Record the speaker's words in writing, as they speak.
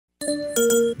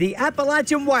The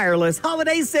Appalachian Wireless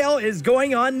Holiday Sale is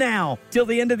going on now. Till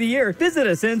the end of the year, visit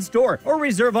us in store or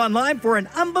reserve online for an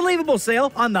unbelievable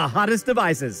sale on the hottest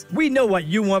devices. We know what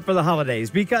you want for the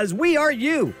holidays because we are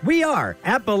you. We are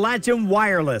Appalachian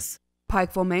Wireless.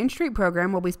 Pikeville Main Street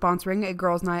program will be sponsoring a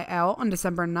girls' night out on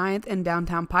December 9th in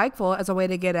downtown Pikeville as a way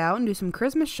to get out and do some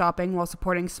Christmas shopping while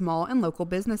supporting small and local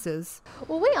businesses.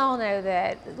 Well, we all know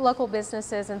that local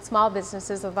businesses and small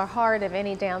businesses are the heart of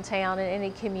any downtown and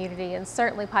any community, and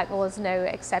certainly Pikeville is no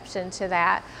exception to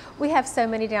that. We have so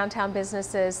many downtown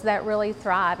businesses that really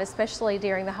thrive, especially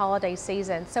during the holiday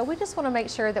season. So we just want to make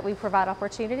sure that we provide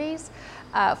opportunities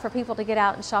for people to get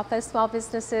out and shop those small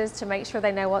businesses, to make sure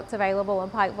they know what's available in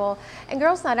Pikeville. And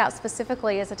Girls Night Out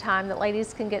specifically is a time that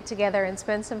ladies can get together and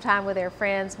spend some time with their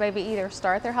friends, maybe either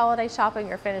start their holiday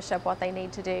shopping or finish up what they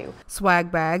need to do.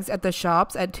 Swag bags at the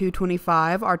shops at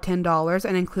 $2.25 are $10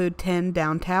 and include 10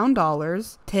 downtown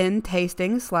dollars, 10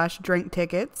 tasting/drink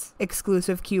tickets,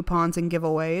 exclusive coupons and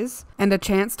giveaways, and a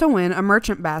chance to win a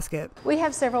merchant basket. We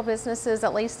have several businesses,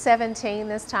 at least 17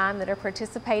 this time, that are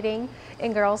participating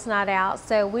in Girls Night Out.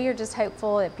 So we are just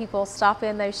hopeful that people stop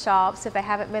in those shops if they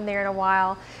haven't been there in a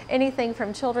while. Anything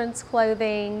from children's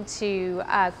clothing to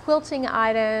quilting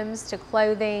items to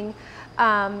clothing.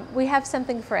 We have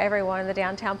something for everyone in the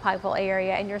downtown Pikeville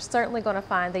area, and you're certainly going to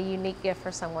find the unique gift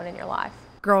for someone in your life.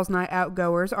 Girls Night Out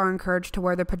goers are encouraged to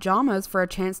wear their pajamas for a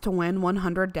chance to win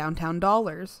 100 downtown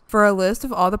dollars. For a list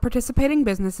of all the participating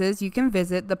businesses, you can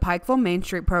visit the Pikeville Main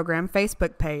Street Program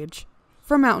Facebook page.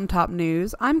 For Mountaintop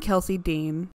News, I'm Kelsey Dean.